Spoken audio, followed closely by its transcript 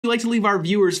We like to leave our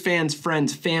viewers, fans,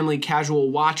 friends, family,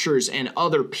 casual watchers, and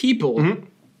other people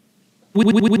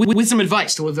with some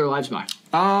advice to live their lives by.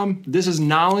 This is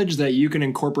knowledge that you can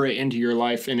incorporate into your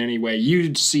life in any way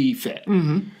you see fit.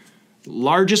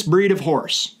 Largest breed of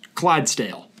horse,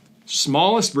 Clydesdale.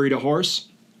 Smallest breed of horse,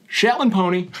 Shetland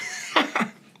pony.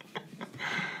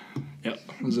 Yep,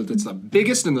 it's the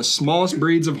biggest and the smallest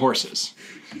breeds of horses.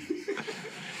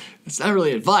 It's not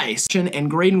really advice. And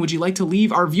Graydon, would you like to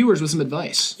leave our viewers with some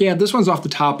advice? Yeah, this one's off the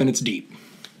top and it's deep.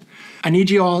 I need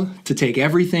you all to take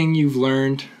everything you've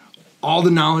learned, all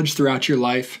the knowledge throughout your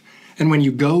life, and when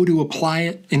you go to apply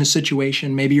it in a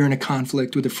situation, maybe you're in a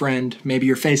conflict with a friend, maybe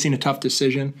you're facing a tough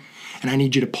decision, and I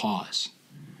need you to pause.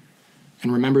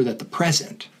 And remember that the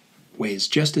present weighs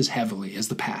just as heavily as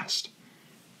the past.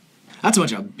 That's a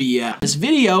bunch of BS. This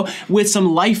video with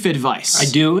some life advice.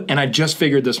 I do, and I just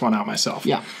figured this one out myself.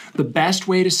 Yeah. The best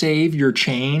way to save your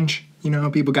change, you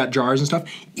know, people got jars and stuff,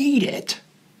 eat it.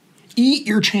 Eat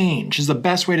your change is the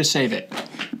best way to save it.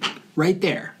 Right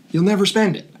there. You'll never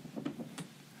spend it.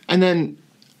 And then,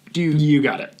 You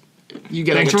got it. you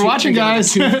get Thanks for watching,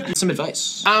 guys. Some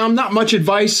advice. Not much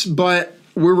advice, but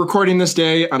we're recording this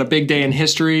day on a big day in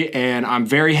history, and I'm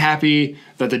very happy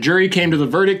that the jury came to the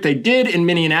verdict they did in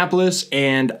Minneapolis,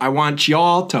 and I want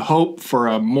y'all to hope for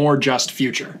a more just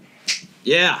future.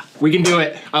 Yeah. We can do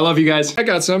it. I love you guys. I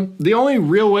got some. The only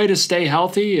real way to stay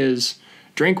healthy is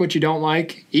drink what you don't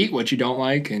like, eat what you don't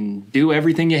like, and do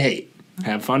everything you hate.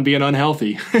 Have fun being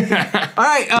unhealthy. All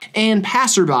right. And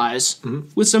passerbys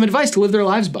with some advice to live their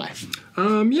lives by.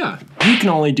 Yeah. You can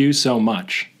only do so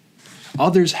much.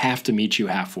 Others have to meet you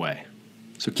halfway.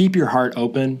 So keep your heart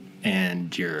open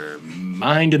and your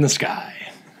mind in the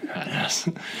sky.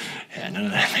 Yeah, none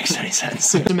of that makes any sense.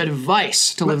 Some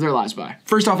advice to live their lives by.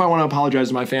 First off, I want to apologize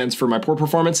to my fans for my poor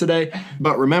performance today.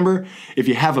 But remember, if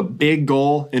you have a big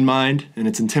goal in mind and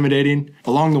it's intimidating,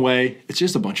 along the way, it's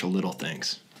just a bunch of little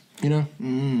things. You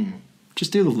know?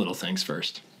 Just do the little things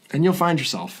first. And you'll find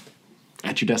yourself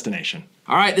at your destination.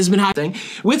 All right, this has been Hot Thing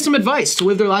with some advice to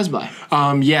live their lives by.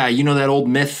 Yeah, you know that old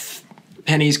myth,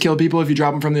 pennies kill people if you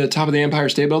drop them from the top of the Empire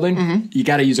State Building? You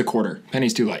gotta use a quarter.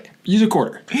 Pennies too light. Use a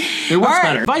quarter. It works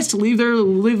better. Advice to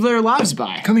live their lives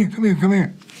by. Come here. Come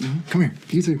here.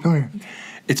 You three, come here.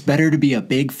 It's better to be a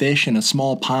big fish in a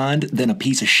small pond than a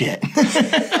piece of shit.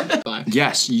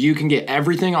 Yes, you can get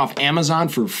everything off Amazon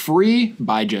for free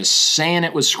by just saying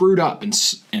it was screwed up and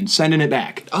sending it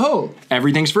back. Oh.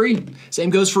 Everything's free. Same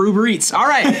goes for Uber Eats. All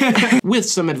right. With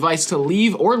some advice to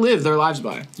leave or live their lives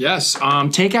by. Yes,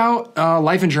 take out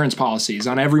life insurance policies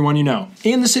on everyone you know.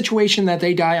 In the situation that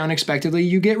they die unexpectedly,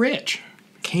 you get rich.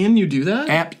 Can you do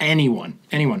that? Anyone.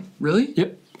 Really?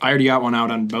 Yep. I already got one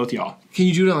out on both y'all. Can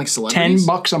you do it on like celebrities?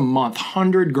 $10 a month,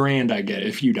 100 grand I get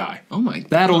if you die. Oh my God.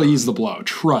 That'll ease the blow,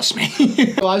 trust me.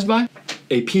 Lives by?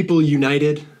 A people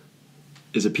united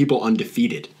is a people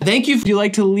undefeated. Thank you. If you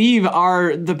like to leave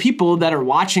the people that are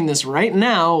watching this right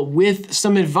now with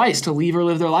some advice to leave or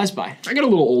live their lives by. I got a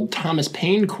little old Thomas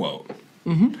Paine quote.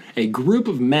 A group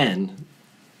of men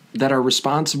that are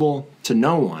responsible to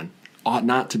no one ought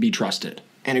not to be trusted.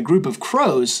 And a group of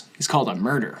crows is called a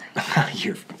murder.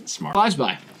 You're smart. Lives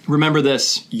by. Remember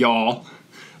this, y'all.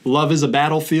 Love is a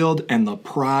battlefield, and the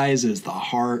prize is the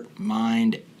heart,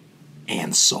 mind,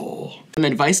 and soul. Some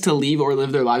advice to leave or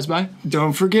live their lives by?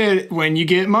 Don't forget, when you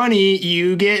get money,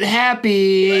 you get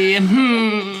happy.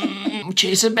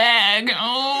 Chase a bag.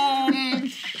 Oh,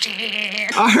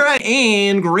 shit. All right,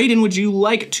 and Graydon, would you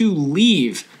like to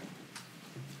leave?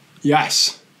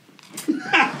 Yes.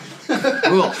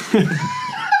 Cool.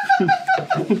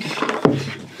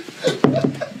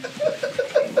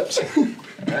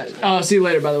 Oh, see you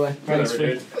later, by the way. Thanks,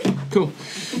 dude. Cool.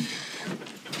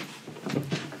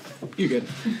 You're good.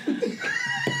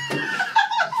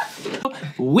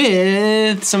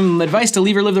 With some advice to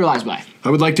leave or live their lives by. I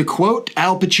would like to quote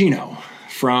Al Pacino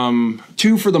from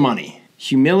Two for the Money.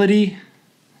 Humility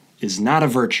is not a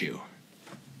virtue.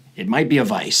 It might be a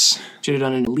vice. Should have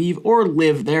done and leave or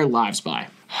live their lives by.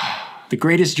 The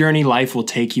greatest journey life will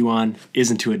take you on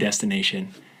isn't to a destination.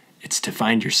 It's to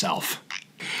find yourself.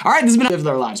 All right, this has been live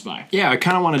their lives by. Yeah, I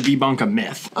kind of want to debunk a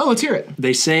myth. Oh, let's hear it.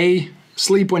 They say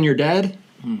sleep when you're dead.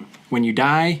 When you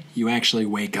die, you actually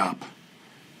wake up.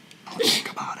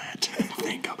 Think about it.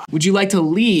 Think about it. Would you like to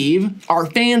leave our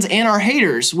fans and our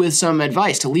haters with some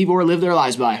advice to leave or live their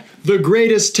lives by? The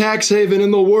greatest tax haven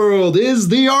in the world is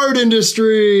the art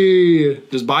industry.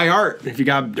 Just buy art if you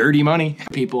got dirty money.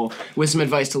 People with some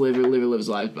advice to live or live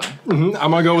their lives by. I'm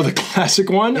gonna go with a classic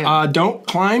one. Yeah. Don't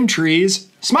climb trees,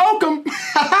 smoke them.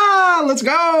 Let's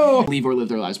go. Leave or live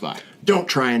their lives by. Don't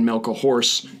try and milk a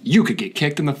horse. You could get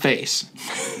kicked in the face.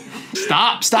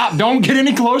 Stop. Don't get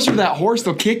any closer to that horse.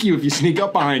 They'll kick you if you sneak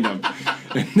up behind them.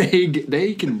 And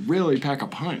they can really pack a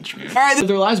punch, man. All right, live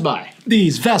their lives by.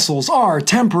 These vessels are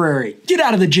temporary. Get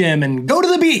out of the gym and go to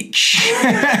the beach.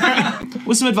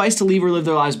 What's some advice to leave or live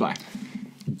their lives by?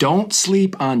 Don't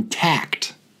sleep on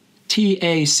tact.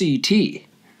 T-A-C-T.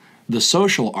 The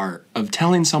social art of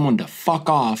telling someone to fuck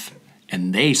off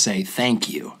and they say thank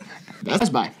you. That's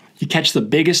by. You catch the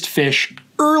biggest fish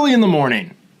early in the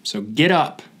morning. So get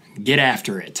up, get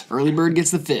after it. Early bird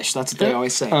gets the fish. That's what they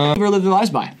always say. Live or live their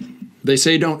lives by. They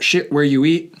say don't shit where you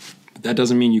eat, but that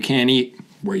doesn't mean you can't eat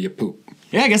where you poop.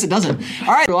 Yeah, I guess it doesn't.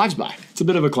 All right, their lives by. It's a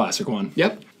bit of a classic one.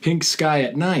 Yep. Pink sky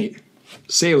at night,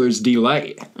 sailor's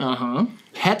delight. Uh-huh.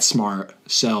 PetSmart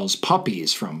sells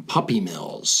puppies from puppy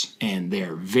mills, and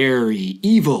they're very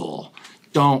evil.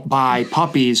 Don't buy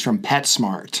puppies from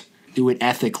PetSmart. Do it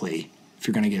ethically if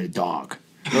you're gonna get a dog.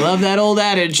 I love that old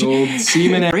adage. Old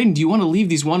semen. Graydon, do you want to leave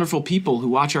these wonderful people who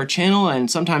watch our channel and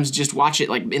sometimes just watch it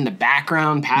like in the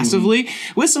background passively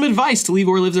with some advice to leave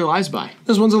or live their lives by?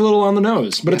 This one's a little on the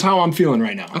nose, but it's how I'm feeling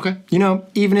right now. Okay. You know,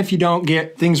 even if you don't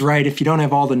get things right, if you don't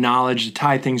have all the knowledge to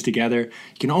tie things together,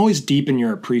 you can always deepen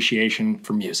your appreciation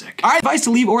for music. All right, advice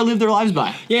to leave or live their lives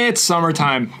by. Yeah, it's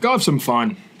summertime. Go have some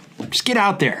fun. Just get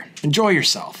out there. Enjoy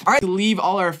yourself. All right, to leave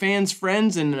all our fans,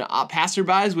 friends, and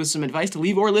passerbys with some advice to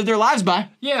leave or live their lives by.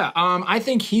 Yeah, I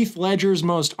think Heath Ledger's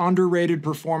most underrated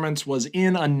performance was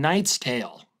in A Knight's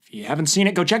Tale. If you haven't seen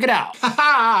it, go check it out.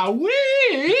 Advice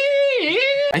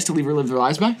to leave or live their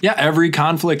lives by. Yeah, every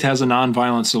conflict has a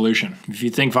non-violent solution. If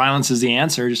you think violence is the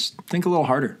answer, just think a little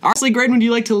harder. Honestly, Graydon, would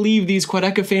you like to leave these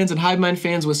Quedeca fans and hivemind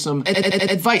fans with some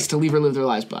advice to leave or live their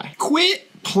lives by? Quit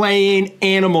playing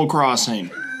Animal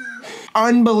Crossing.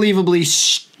 Unbelievably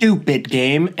stupid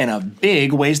game and a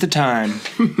big waste of time.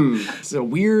 It's a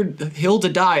weird hill to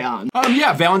die on.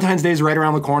 Yeah, Valentine's Day is right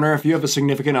around the corner. If you have a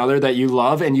significant other that you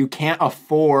love and you can't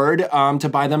afford to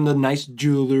buy them the nice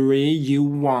jewelry you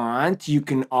want, you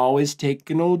can always take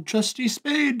an old trusty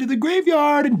spade to the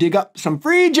graveyard and dig up some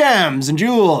free gems and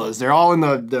jewels. They're all in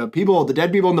the dead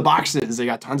people in the boxes. They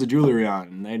got tons of jewelry on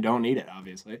and they don't need it,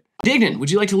 obviously. Dignan, would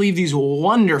you like to leave these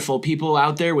wonderful people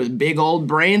out there with big old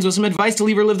brains with some advice to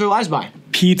leave or live their lives by?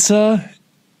 Pizza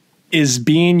is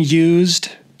being used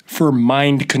for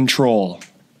mind control.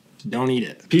 Don't eat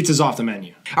it. Pizza's off the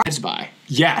menu. Lives by.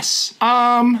 Yes.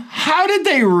 How did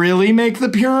they really make the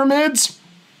pyramids?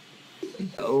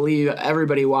 Leave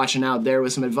everybody watching out there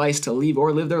with some advice to leave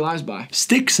or live their lives by.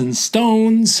 Sticks and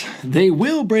stones, they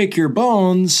will break your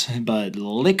bones, but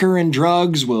liquor and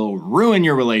drugs will ruin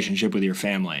your relationship with your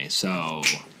family, so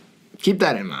keep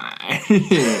that in mind.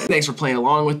 Thanks for playing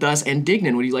along with us. And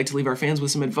Dignan, would you like to leave our fans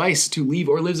with some advice to leave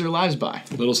or live their lives by?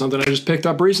 A little something I just picked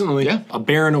up recently. Yeah. A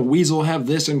bear and a weasel have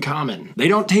this in common. They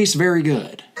don't taste very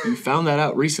good. You found that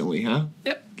out recently, huh?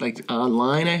 Yep. Like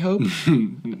online, I hope?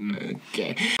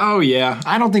 Okay. Oh yeah,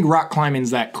 I don't think rock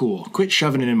climbing's that cool. Quit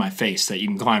shoving it in my face that you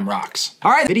can climb rocks.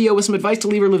 All right, video with some advice to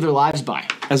leave or live their lives by.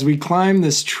 As we climb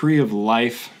this tree of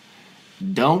life,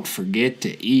 don't forget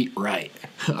to eat right.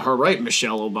 All right,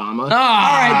 Michelle Obama. All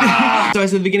right. So I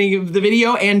said at the beginning of the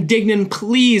video, and Dignan,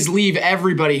 please leave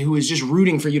everybody who is just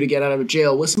rooting for you to get out of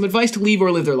jail with some advice to leave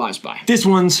or live their lives by. This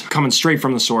one's coming straight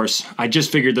from the source. I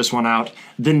just figured this one out.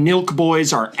 The Nilk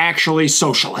Boys are actually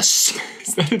socialists.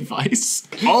 Is that advice?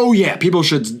 Oh yeah, people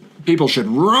should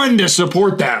run to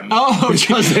support them. Oh, okay.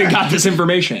 Because they got this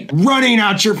information. Running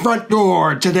out your front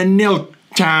door to the Nilk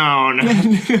Town.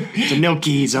 The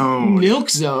Nilky Zone. Milk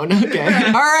Zone, okay.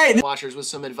 All right. Watchers with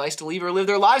some advice to leave or live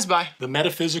their lives by. The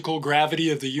metaphysical gravity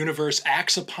of the universe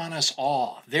acts upon us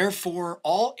all. Therefore,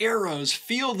 all arrows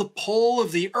feel the pull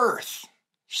of the earth.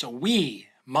 So we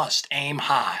must aim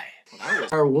high.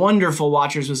 Our wonderful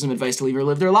watchers with some advice to leave or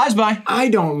live their lives by. I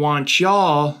don't want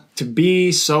y'all to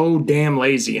be so damn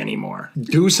lazy anymore.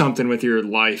 Do something with your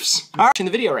lives. All right, in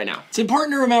the video right now. It's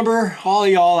important to remember, all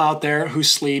y'all out there who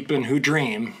sleep and who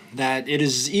dream, that it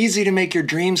is easy to make your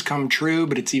dreams come true,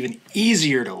 but it's even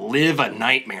easier to live a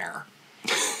nightmare.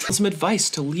 Some advice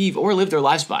to leave or live their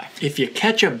lives by. If you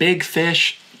catch a big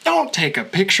fish, don't take a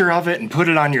picture of it and put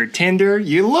it on your Tinder.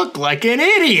 You look like an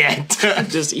idiot.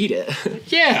 Just eat it.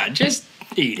 Yeah, just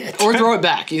eat it. Or throw it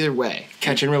back, either way.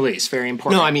 Catch and release, very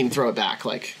important. No, I mean throw it back,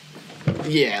 like,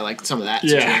 yeah, like some of that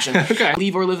Yeah. situation. Okay.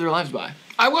 Leave or live their lives by.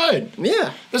 I would.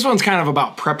 Yeah. This one's kind of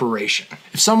about preparation.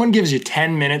 If someone gives you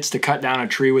 10 minutes to cut down a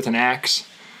tree with an axe,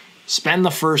 spend the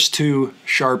first 2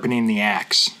 sharpening the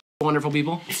axe. Wonderful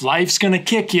people. If life's gonna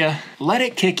kick you, let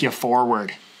it kick you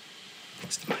forward.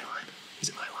 Is it my line? Is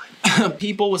it my line?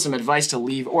 People with some advice to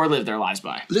leave or live their lives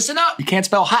by. Listen up. You can't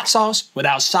spell hot sauce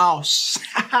without sauce.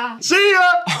 See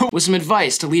ya! With some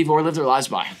advice to leave or live their lives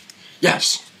by.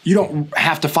 Yes. You don't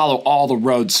have to follow all the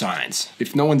road signs.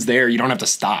 If no one's there, you don't have to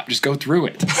stop. Just go through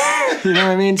it. You know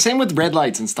what I mean? Same with red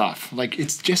lights and stuff. Like,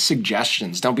 it's just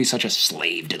suggestions. Don't be such a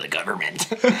slave to the government.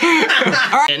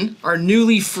 Our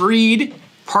newly freed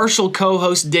partial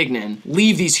co-host Dignan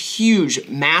leave these huge,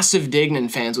 massive Dignan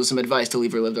fans with some advice to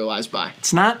leave or live their lives by.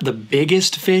 It's not the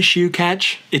biggest fish you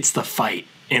catch, it's the fight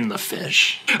in the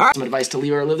fish. All right, some advice to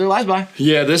leave or live their lives by.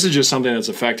 Yeah, this is just something that's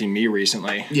affecting me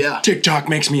recently. Yeah. TikTok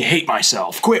makes me hate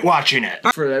myself. Quit watching it.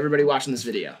 For everybody watching this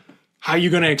video. How you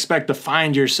gonna expect to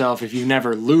find yourself if you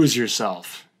never lose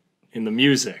yourself in the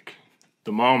music,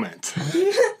 the moment?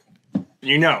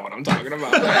 You know what I'm talking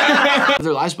about.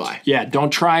 Their lives by. Yeah,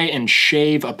 don't try and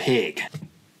shave a pig.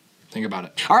 Think about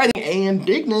it. All right, and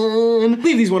Dignan.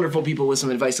 Leave these wonderful people with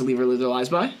some advice to leave or live their lives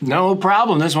by. No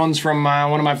problem. This one's from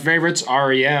one of my favorites,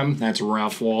 REM. That's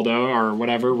Ralph Waldo or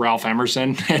whatever, Ralph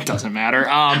Emerson. It doesn't matter.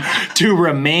 To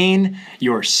remain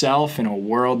yourself in a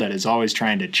world that is always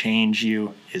trying to change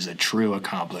you is a true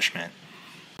accomplishment.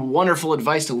 Wonderful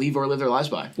advice to leave or live their lives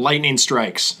by. Lightning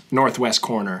strikes, northwest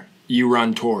corner. You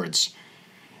run towards.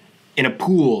 In a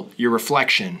pool, your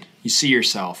reflection. You see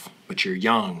yourself, but you're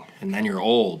young, and then you're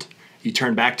old. You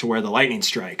turn back to where the lightning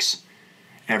strikes.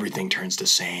 Everything turns to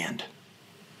sand.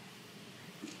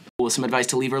 With some advice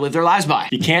to leave or live their lives by.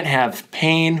 You can't have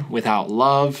pain without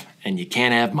love, and you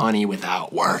can't have money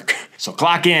without work. So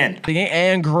clock in.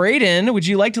 And Graydon, would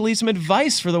you like to leave some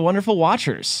advice for the wonderful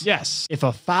watchers? Yes. If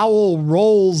a fowl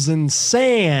rolls in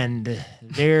sand,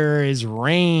 there is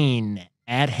rain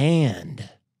at hand.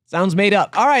 Sounds made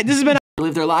up. All right, this has been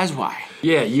Live Their Lives By.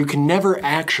 Yeah, you can never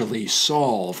actually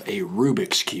solve a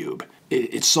Rubik's Cube.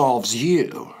 It solves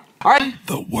you. All right.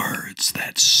 The words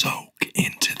that soak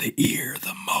into the ear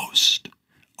the most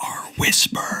are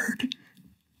whispered,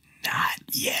 not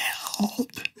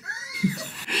yelled.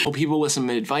 People with some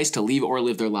advice to leave or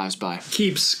live their lives by.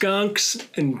 Keep skunks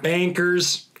and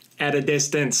bankers at a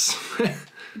distance.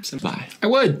 Bye. I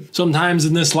would. Sometimes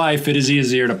in this life, it is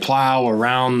easier to plow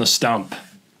around the stump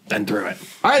than through it.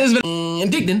 All right, this has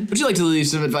been Dignan. Would you like to leave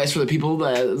some advice for the people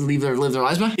that live their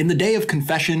lives by? In the day of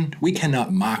confession, we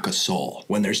cannot mock a soul.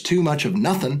 When there's too much of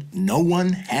nothing, no one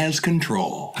has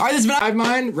control. All right, this has been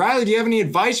Hivemind. Riley, do you have any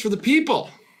advice for the people?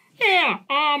 Yeah,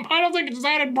 I don't think it's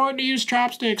that important to use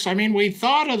chopsticks. I mean, we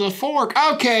thought of the fork.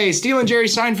 Okay, stealing Jerry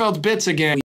Seinfeld's bits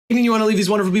again. You want to leave these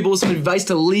wonderful people with some advice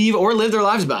to leave or live their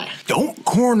lives by? Don't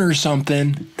corner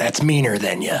something that's meaner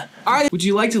than you. All right, would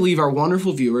you like to leave our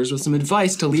wonderful viewers with some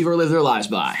advice to leave or live their lives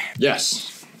by?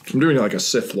 Yes. I'm doing like a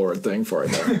Sith Lord thing for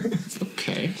it there.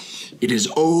 Okay. It is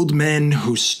old men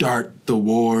who start the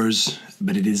wars,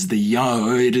 but it is the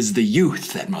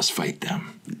youth that must fight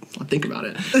them. I'll think about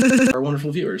it. Our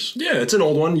wonderful viewers. Yeah, it's an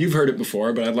old one. You've heard it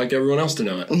before, but I'd like everyone else to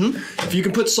know it. If you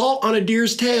can put salt on a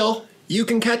deer's tail, you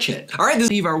can catch it. All right, this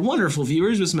leave our wonderful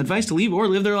viewers with some advice to leave or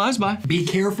live their lives by. Be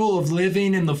careful of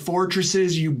living in the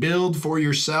fortresses you build for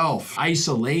yourself.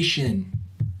 Isolation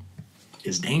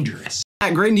is dangerous.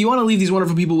 Graydon, do you want to leave these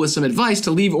wonderful people with some advice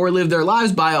to leave or live their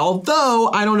lives by? Although,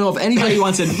 I don't know if anybody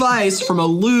wants advice from a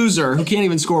loser who can't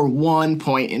even score 1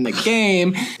 point in the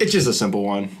game. It's just a simple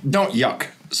one. Don't yuck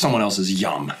someone else's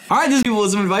yum. All right, this is people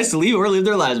with some advice to leave or live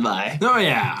their lives by. Oh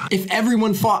yeah. If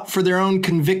everyone fought for their own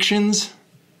convictions,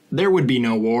 there would be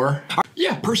no war.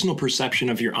 Yeah, personal perception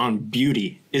of your own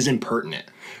beauty is impertinent.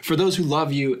 For those who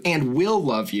love you and will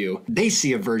love you, they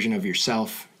see a version of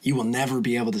yourself you will never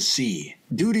be able to see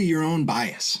due to your own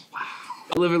bias.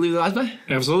 Live or leave their lives by?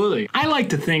 Absolutely. I like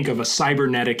to think of a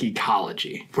cybernetic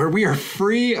ecology where we are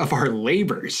free of our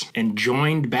labors and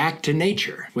joined back to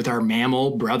nature with our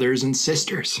mammal brothers and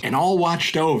sisters and all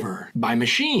watched over by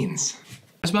machines.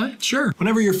 By? Sure.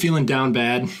 Whenever you're feeling down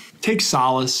bad, take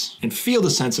solace and feel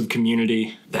the sense of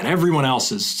community that everyone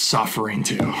else is suffering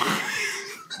too.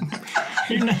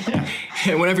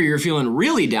 And whenever you're feeling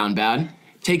really down bad,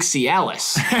 take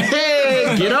Cialis.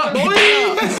 Hey, get up, boy!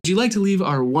 Would you like to leave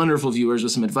our wonderful viewers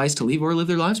with some advice to leave or live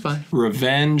their lives by?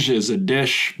 Revenge is a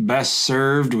dish best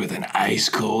served with an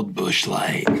ice-cold Busch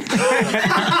Light.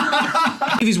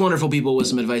 Leave these wonderful people with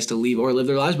some advice to leave or live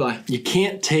their lives by. You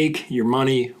can't take your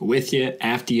money with you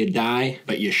after you die,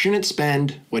 but you shouldn't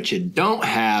spend what you don't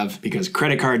have because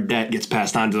credit card debt gets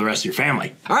passed on to the rest of your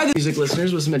family. All right, music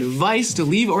listeners with some advice to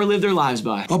leave or live their lives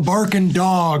by. A barking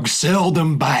dog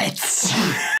seldom bites.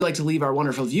 I'd like to leave our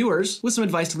wonderful viewers with some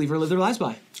advice to leave or live their lives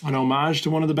by. An homage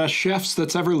to one of the best chefs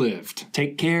that's ever lived.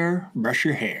 Take care, brush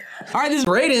your hair. All right, this is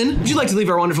Graydon. Would you like to leave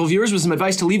our wonderful viewers with some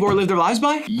advice to leave or live their lives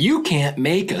by? You can't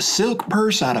make a silk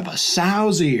purse out of a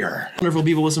sow's ear. Wonderful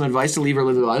people with some advice to leave or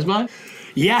live their lives by?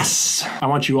 Yes! I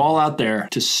want you all out there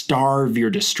to starve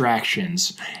your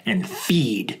distractions and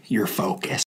feed your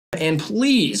focus. And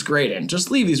please, Graydon,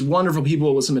 just leave these wonderful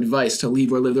people with some advice to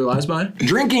leave or live their lives by.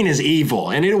 Drinking is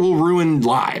evil, and it will ruin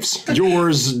lives.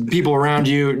 Yours, people around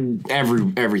you,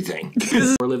 everything.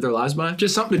 Or live their lives by.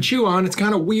 Just something to chew on. It's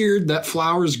kind of weird that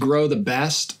flowers grow the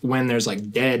best when there's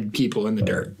like dead people in the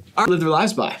dirt. Or live their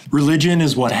lives by. Religion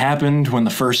is what happened when the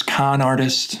first con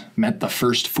artist met the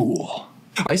first fool.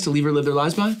 Advice to leave or live their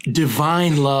lives by.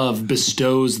 Divine love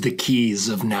bestows the keys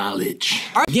of knowledge.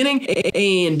 All right, beginning.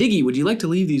 And Diggy, would you like to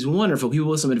leave these wonderful people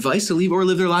with some advice to leave or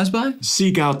live their lives by?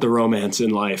 Seek out the romance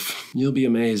in life. You'll be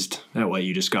amazed at what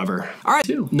you discover. All right,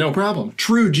 too. No problem.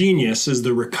 True genius is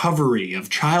the recovery of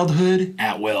childhood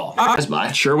at will. Lives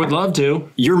by. Sure would love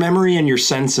to. Your memory and your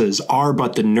senses are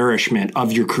but the nourishment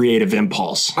of your creative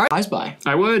impulse. All right, lives by.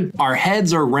 I would. Our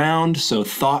heads are round so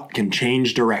thought can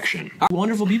change direction. All right,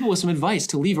 wonderful people with some advice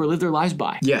to leave or live their lives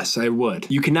by. Yes, I would.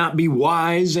 You cannot be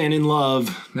wise and in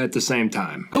love at the same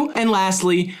time. Oh, and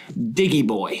lastly, Diggy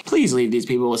Boy. Please leave these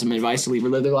people with some advice to leave or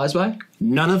live their lives by.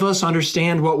 None of us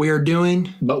understand what we are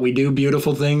doing, but we do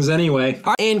beautiful things anyway.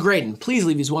 All right, and Graydon, please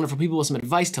leave these wonderful people with some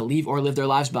advice to leave or live their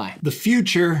lives by. The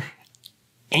future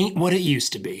ain't what it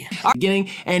used to be. All right,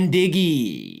 beginning. And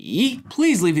Diggy,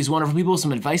 please leave these wonderful people with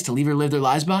some advice to leave or live their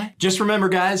lives by. Just remember,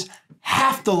 guys,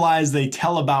 half the lies they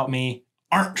tell about me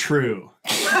aren't true.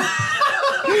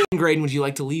 Graydon, would you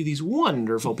like to leave these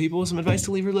wonderful people with some advice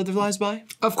to leave or live their lives by?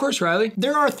 Of course, Riley.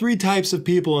 There are 3 types of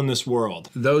people in this world.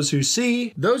 Those who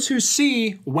see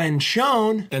when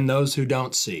shown, and those who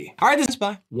don't see. All right, this is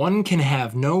by. One can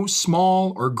have no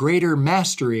small or greater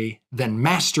mastery than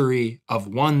mastery of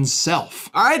oneself.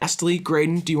 All right, lastly,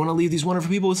 Graydon, do you want to leave these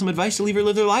wonderful people with some advice to leave or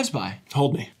live their lives by?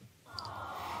 Hold me.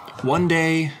 One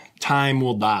day, time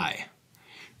will die,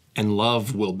 and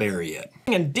love will bury it.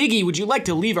 And Diggy, would you like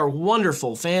to leave our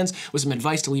wonderful fans with some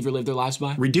advice to leave or live their lives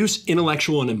by? Reduce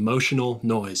intellectual and emotional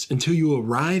noise until you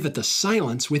arrive at the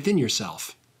silence within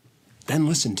yourself. Then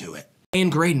listen to it.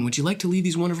 And Graydon, would you like to leave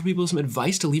these wonderful people with some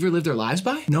advice to leave or live their lives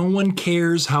by? No one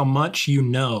cares how much you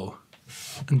know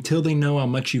until they know how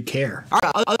much you care. All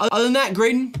right, other than that,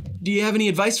 Graydon, do you have any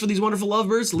advice for these wonderful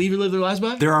lovebirds to leave or live their lives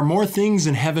by? There are more things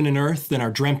in heaven and earth than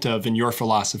are dreamt of in your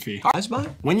philosophy. Lives by?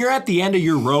 When you're at the end of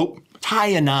your rope, tie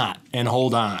a knot and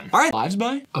hold on. All right, lives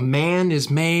by? A man is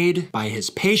made by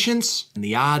his patience and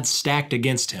the odds stacked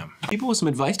against him. People with some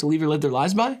advice to leave or live their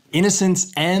lives by?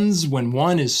 Innocence ends when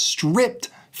one is stripped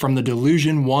from the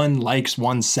delusion one likes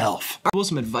oneself. People with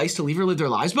some advice to leave or live their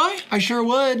lives by? I sure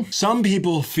would. Some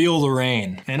people feel the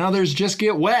rain and others just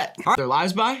get wet. Their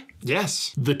lives by?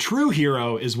 Yes. The true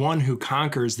hero is one who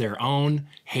conquers their own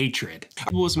hatred.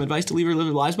 People with some advice to leave or live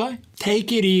their lives by?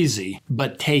 Take it easy,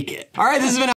 but take it. All right, this has been